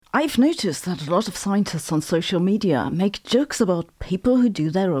I've noticed that a lot of scientists on social media make jokes about people who do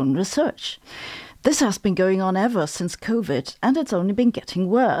their own research. This has been going on ever since COVID, and it's only been getting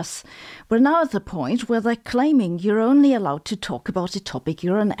worse. We're now at the point where they're claiming you're only allowed to talk about a topic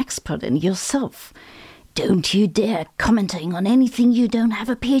you're an expert in yourself. Don't you dare commenting on anything you don't have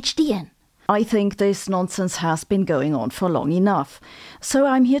a PhD in. I think this nonsense has been going on for long enough. So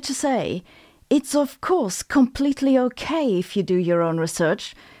I'm here to say, it's of course completely okay if you do your own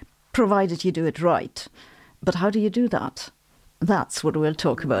research, provided you do it right. But how do you do that? That's what we'll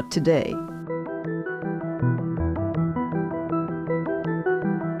talk about today.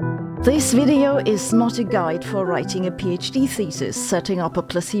 This video is not a guide for writing a PhD thesis, setting up a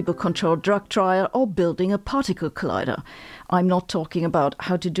placebo-controlled drug trial, or building a particle collider. I'm not talking about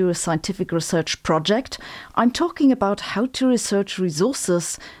how to do a scientific research project. I'm talking about how to research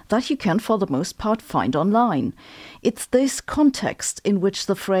resources that you can, for the most part, find online. It's this context in which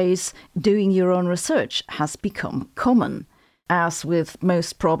the phrase "doing your own research" has become common. As with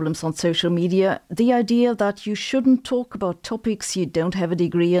most problems on social media, the idea that you shouldn't talk about topics you don't have a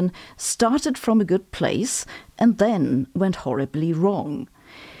degree in started from a good place and then went horribly wrong.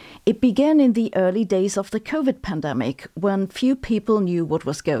 It began in the early days of the COVID pandemic, when few people knew what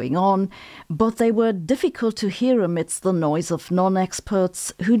was going on, but they were difficult to hear amidst the noise of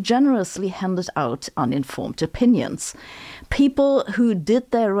non-experts who generously handed out uninformed opinions. People who did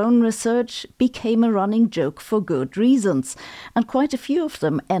their own research became a running joke for good reasons, and quite a few of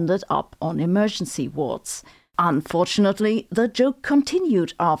them ended up on emergency wards. Unfortunately, the joke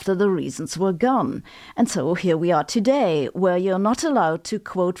continued after the reasons were gone. And so here we are today, where you're not allowed to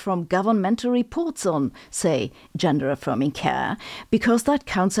quote from governmental reports on, say, gender-affirming care, because that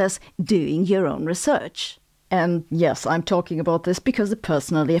counts as doing your own research. And yes, I'm talking about this because it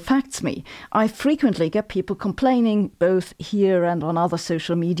personally affects me. I frequently get people complaining, both here and on other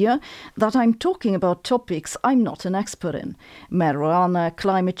social media, that I'm talking about topics I'm not an expert in. Marijuana,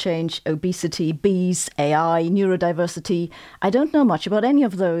 climate change, obesity, bees, AI, neurodiversity. I don't know much about any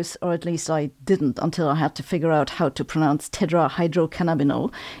of those, or at least I didn't until I had to figure out how to pronounce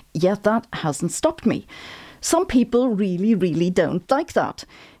tetrahydrocannabinol, yet that hasn't stopped me. Some people really don't like that.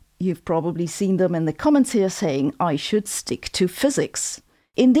 You've probably seen them in the comments here saying I should stick to physics.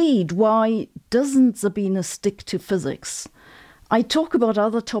 Indeed, why doesn't Sabine stick to physics? I talk about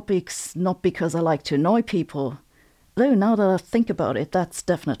other topics not because I like to annoy people, though now that I think about it, that's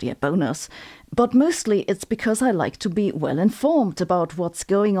definitely a bonus. But mostly it's because I like to be well informed about what's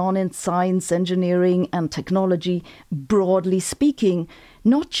going on in science, engineering and technology, broadly speaking,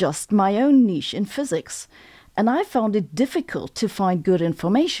 not just my own niche in physics. And I found it difficult to find good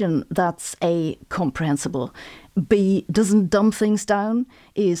information that's A, comprehensible, B, doesn't dumb things down,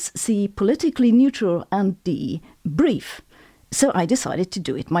 is C, politically neutral, and D, brief. So I decided to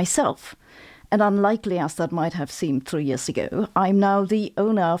do it myself. And unlikely as that might have seemed 3 years ago, I'm now the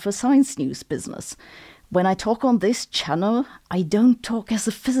owner of a science news business. When I talk on this channel, I don't talk as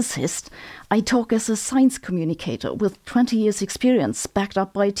a physicist. I talk as a science communicator with 20 years experience, backed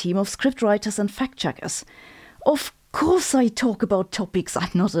up by a team of scriptwriters and fact-checkers. Of course I talk about topics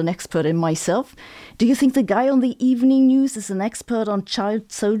I'm not an expert in myself. Do you think the guy on the evening news is an expert on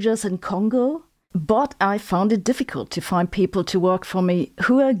child soldiers in Congo? But I found it difficult to find people to work for me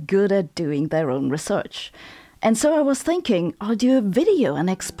who are good at doing their own research. And so I was thinking, I'll do a video and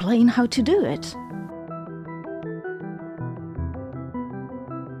explain how to do it.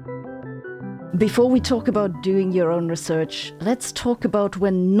 Before we talk about doing your own research, let's talk about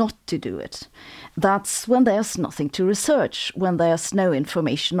when not to do it. That's when there's nothing to research, when there's no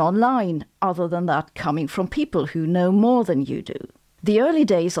information online, other than that coming from people who know more than you do. The early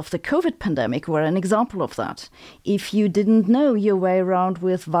days of the COVID pandemic were an example of that. If you didn't know your way around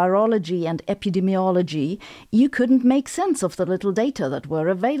with virology and epidemiology, you couldn't make sense of the little data that were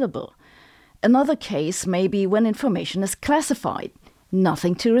available. Another case may be when information is classified.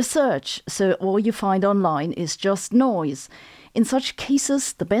 Nothing to research, so all you find online is just noise. In such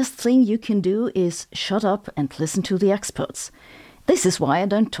cases, the best thing you can do is shut up and listen to the experts. This is why I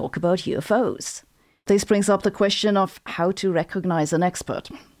don't talk about UFOs. This brings up the question of how to recognize an expert.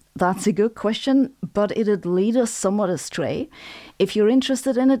 That's a good question, but it'd lead us somewhat astray. If you're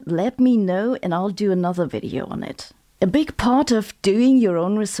interested in it, let me know and I'll do another video on it. A big part of doing your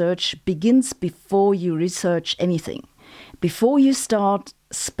own research begins before you research anything. Before you start,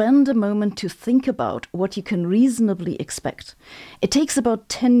 spend a moment to think about what you can reasonably expect. It takes about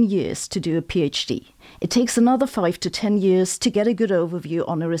 10 years to do a PhD. It takes another 5 to 10 years to get a good overview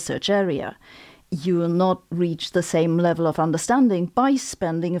on a research area. You will not reach the same level of understanding by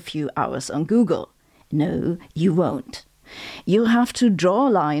spending a few hours on Google. No, you won't. You have to draw a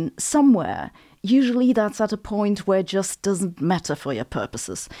line somewhere. Usually that's at a point where it just doesn't matter for your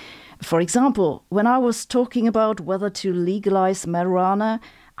purposes. For example, when I was talking about whether to legalize marijuana,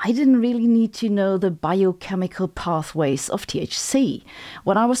 I didn't really need to know the biochemical pathways of THC.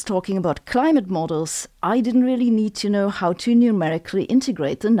 When I was talking about climate models, I didn't really need to know how to numerically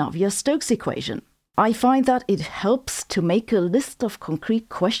integrate the Navier-Stokes equation. I find that it helps to make a list of concrete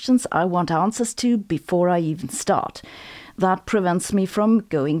questions I want answers to before I even start. That prevents me from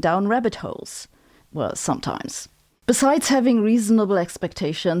going down rabbit holes. Well, sometimes. Besides having reasonable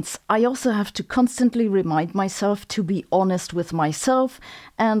expectations, I also have to constantly remind myself to be honest with myself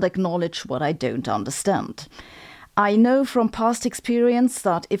and acknowledge what I don't understand. I know from past experience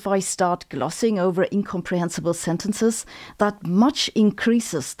that if I start glossing over incomprehensible sentences, that much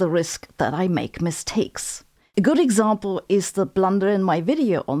increases the risk that I make mistakes. A good example is the blunder in my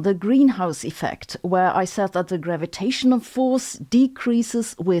video on the greenhouse effect, where I said that the gravitational force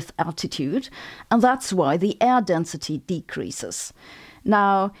decreases with altitude, and that's why the air density decreases.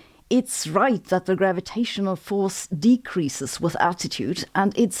 Now, it's right that the gravitational force decreases with altitude,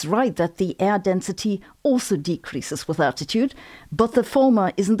 and it's right that the air density also decreases with altitude, but the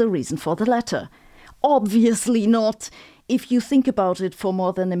former isn't the reason for the latter. Obviously not. If you think about it for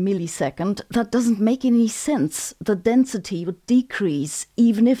more than a millisecond, that doesn't make any sense. The density would decrease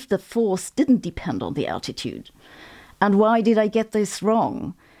even if the force didn't depend on the altitude. And why did I get this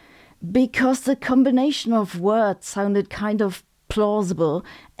wrong? Because the combination of words sounded kind of plausible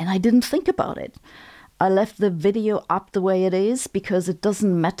and I didn't think about it. I left the video up the way it is because it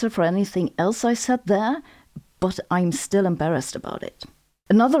doesn't matter for anything else I said there, but I'm still embarrassed about it.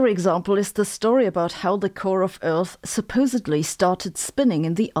 Another example is the story about how the core of Earth supposedly started spinning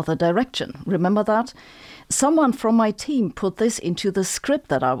in the other direction. Remember that? Someone from my team put this into the script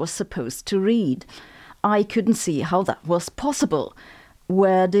that I was supposed to read. I couldn't see how that was possible.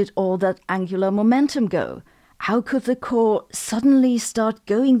 Where did all that angular momentum go? How could the core suddenly start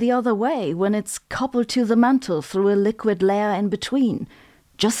going the other way when it's coupled to the mantle through a liquid layer in between?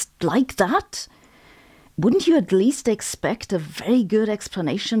 Just like that? Wouldn't you at least expect a very good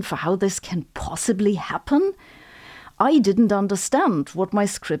explanation for how this can possibly happen? I didn't understand what my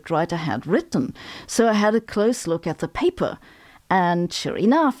scriptwriter had written, so I had a close look at the paper. And sure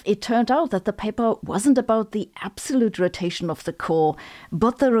enough, it turned out that the paper wasn't about the absolute rotation of the core,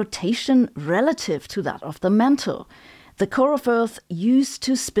 but the rotation relative to that of the mantle. The core of Earth used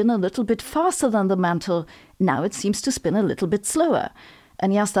to spin a little bit faster than the mantle. Now it seems to spin a little bit slower.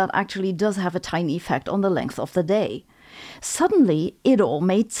 And yes, that actually does have a tiny effect on the length of the day. Suddenly, it all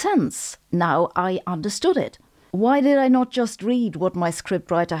made sense. Now I understood it. Why did I not just read what my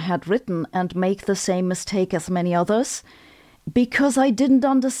scriptwriter had written and make the same mistake as many others? Because I didn't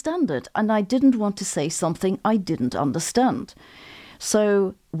understand it, and I didn't want to say something I didn't understand.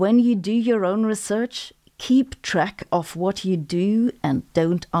 So, when you do your own research, keep track of what you do and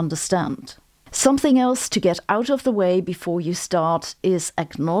don't understand. Something else to get out of the way before you start is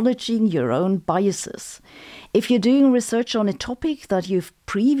acknowledging your own biases. If you're doing research on a topic that you've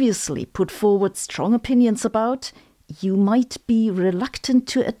previously put forward strong opinions about, you might be reluctant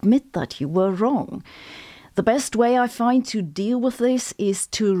to admit that you were wrong. The best way I find to deal with this is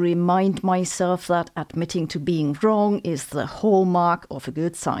to remind myself that admitting to being wrong is the hallmark of a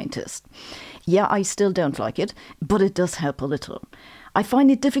good scientist. Yeah, I still don't like it, but it does help a little. I find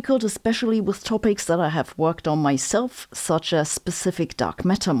it difficult, especially with topics that I have worked on myself, such as specific dark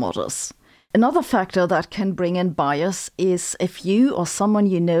matter models. Another factor that can bring in bias is if you or someone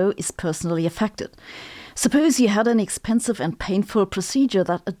you know is personally affected. Suppose you had an expensive and painful procedure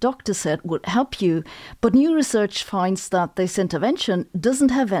that a doctor said would help you, but new research finds that this intervention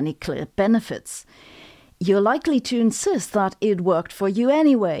doesn't have any clear benefits. You're likely to insist that it worked for you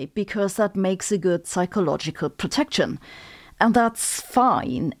anyway, because that makes a good psychological protection. And that's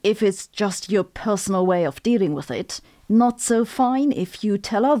fine if it's just your personal way of dealing with it. Not so fine if you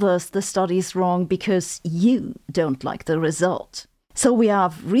tell others the study's wrong because you don't like the result. So we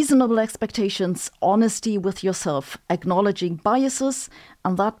have reasonable expectations, honesty with yourself, acknowledging biases,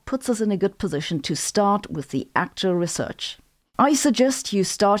 and that puts us in a good position to start with the actual research. I suggest you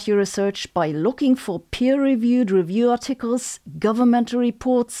start your research by looking for peer-reviewed review articles, governmental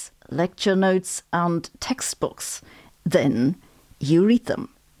reports, lecture notes, and textbooks. Then you read them.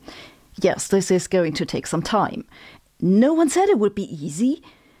 Yes, this is going to take some time. No one said it would be easy,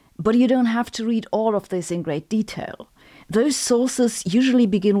 but you don't have to read all of this in great detail. Those sources usually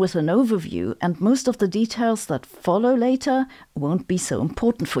begin with an overview, and most of the details that follow later won't be so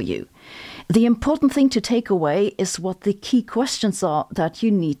important for you. The important thing to take away is what the key questions are that you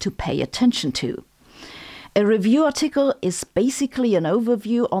need to pay attention to. A review article is basically an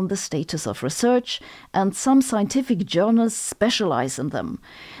overview on the status of research, and some scientific journals specialize in them.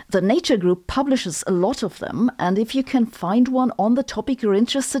 The Nature Group publishes a lot of them, and if you can find one on the topic you're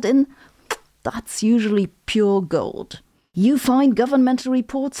interested in, that's usually pure gold. You find governmental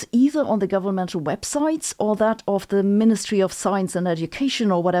reports either on the governmental websites or that of the Ministry of Science and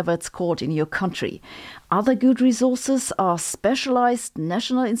Education or whatever it's called in your country. Other good resources are specialized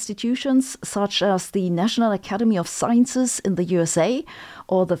national institutions such as the National Academy of Sciences in the USA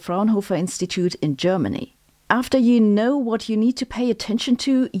or the Fraunhofer Institute in Germany. After you know what you need to pay attention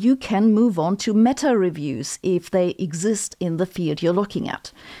to, you can move on to meta-reviews if they exist in the field you're looking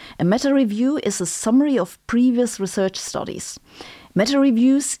at. A meta-review is a summary of previous research studies.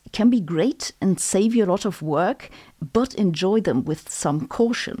 Meta-reviews can be great and save you a lot of work, but enjoy them with some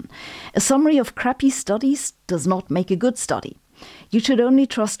caution. A summary of crappy studies does not make a good study. You should only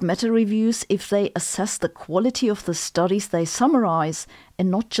trust meta-reviews if they assess the quality of the studies they summarize and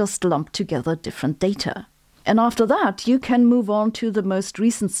not just lump together different data. And after that, you can move on to the most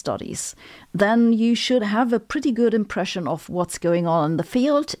recent studies. Then you should have a pretty good impression of what's going on in the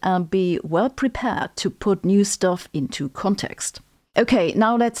field and be well prepared to put new stuff into context. Okay,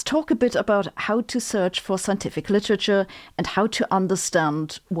 now let's talk a bit about how to search for scientific literature and how to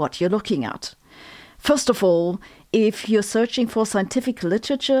understand what you're looking at. First of all, if you're searching for scientific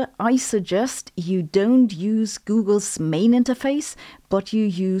literature, I suggest you don't use Google's main interface, but you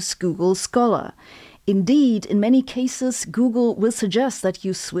use Google Scholar. Indeed, in many cases, Google will suggest that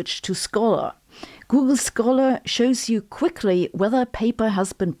you switch to Scholar. Google Scholar shows you quickly whether a paper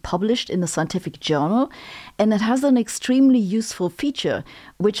has been published in a scientific journal, and it has an extremely useful feature,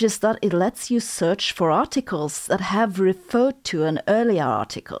 which is that it lets you search for articles that have referred to an earlier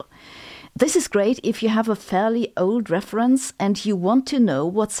article. This is great if you have a fairly old reference and you want to know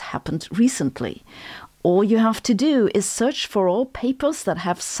what's happened recently. All you have to do is search for all papers that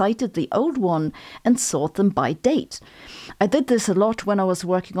have cited the old one and sort them by date. I did this a lot when I was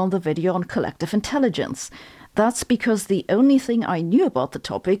working on the video on collective intelligence. That's because the only thing I knew about the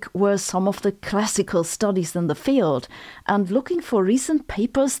topic were some of the classical studies in the field, and looking for recent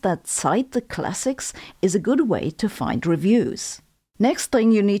papers that cite the classics is a good way to find reviews. Next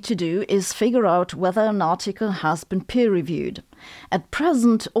thing you need to do is figure out whether an article has been peer-reviewed. At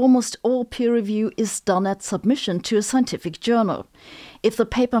present, almost all peer review is done at submission to a scientific journal. If the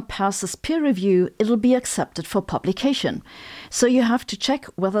paper passes peer review, it'll be accepted for publication. So you have to check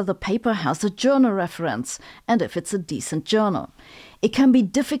whether the paper has a journal reference and if it's a decent journal. It can be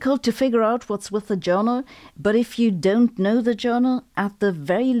difficult to figure out what's with the journal, but if you don't know the journal, at the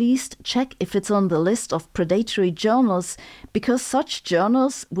very least check if it's on the list of predatory journals, because such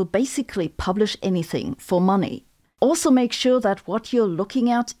journals will basically publish anything for money. Also make sure that what you're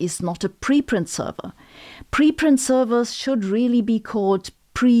looking at is not a preprint server. Preprint servers should really be called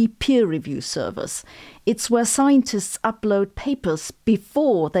pre-peer review servers. It's where scientists upload papers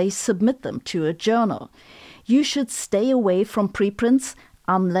before they submit them to a journal. You should stay away from preprints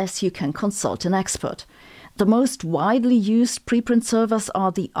unless you can consult an expert. The most widely used preprint servers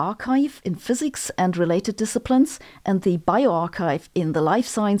are the arXiv in physics and related disciplines and the bioRxiv in the life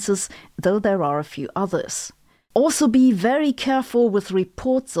sciences, though there are a few others. Also be very careful with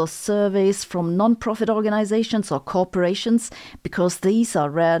reports or surveys from non-profit organizations or corporations, because these are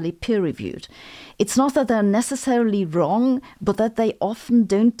rarely peer-reviewed. It's not that they're necessarily wrong, but that they often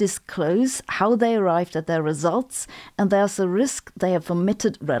don't disclose how they arrived at their results, and there's a risk they have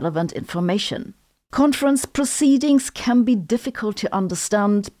omitted relevant information. Conference proceedings can be difficult to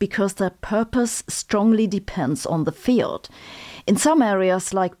understand because their purpose strongly depends on the field. In some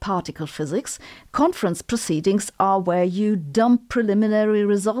areas like particle physics, conference proceedings are where you dump preliminary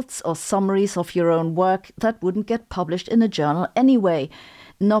results or summaries of your own work that wouldn't get published in a journal anyway,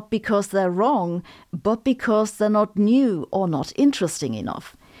 not because they're wrong, but because they're not new or not interesting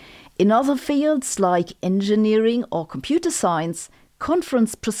enough. In other fields like engineering or computer science,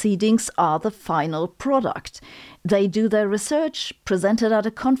 conference proceedings are the final product. They do their research, present it at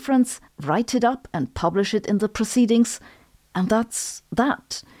a conference, write it up and publish it in the proceedings, and that's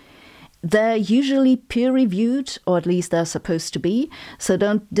that. They're usually peer-reviewed, or at least they're supposed to be, so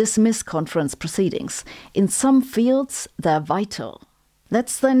don't dismiss conference proceedings. In some fields, they're vital.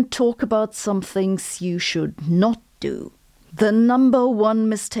 Let's then talk about some things you should not do. The number one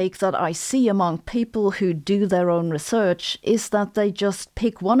mistake that I see among people who do their own research is that they just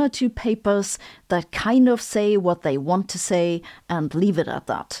pick one or two papers that kind of say what they want to say and leave it at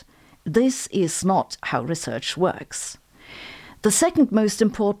that. This is not how research works. The second most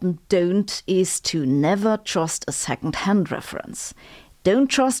important don't is to never trust a second-hand reference. Don't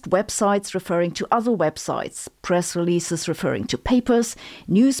trust websites referring to other websites, press releases referring to papers,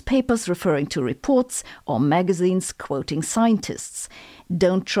 newspapers referring to reports, or magazines quoting scientists.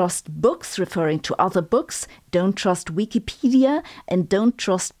 Don't trust books referring to other books, don't trust Wikipedia, and don't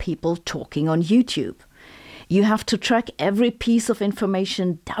trust people talking on YouTube. You have to track every piece of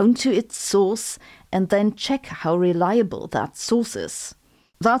information down to its source and then check how reliable that source is.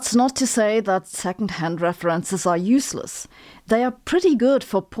 That's not to say that second-hand references are useless. They are pretty good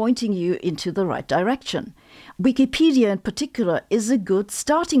for pointing you into the right direction. Wikipedia in particular is a good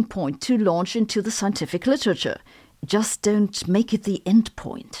starting point to launch into the scientific literature. Just don't make it the end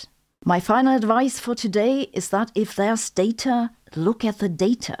point. My final advice for today is that if there's data, look at the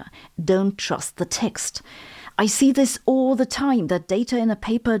data. Don't trust the text. I see this all the time, that data in a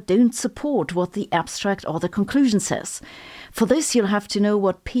paper don't support what the abstract or the conclusion says. For this, you'll have to know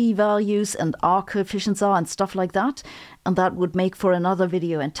what p-values and R coefficients are and stuff like that, and that would make for another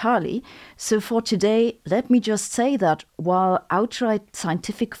video entirely. So for today, let me just say that while outright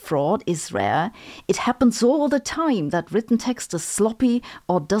scientific fraud is rare, it happens all the time that written text is sloppy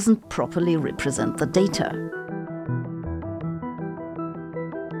or doesn't properly represent the data.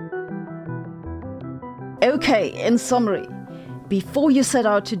 Okay, in summary, before you set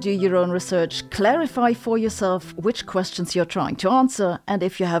out to do your own research, clarify for yourself which questions you're trying to answer and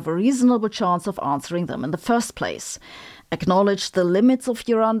if you have a reasonable chance of answering them in the first place. Acknowledge the limits of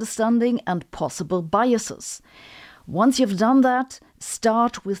your understanding and possible biases. Once you've done that,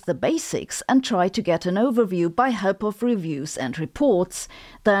 start with the basics and try to get an overview by help of reviews and reports,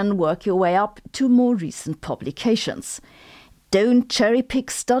 then work your way up to more recent publications. Don't cherry-pick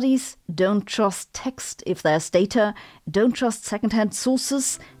studies, don't trust text if there's data, don't trust second-hand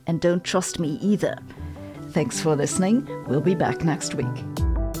sources, and don't trust me either. Thanks for listening. We'll be back next week.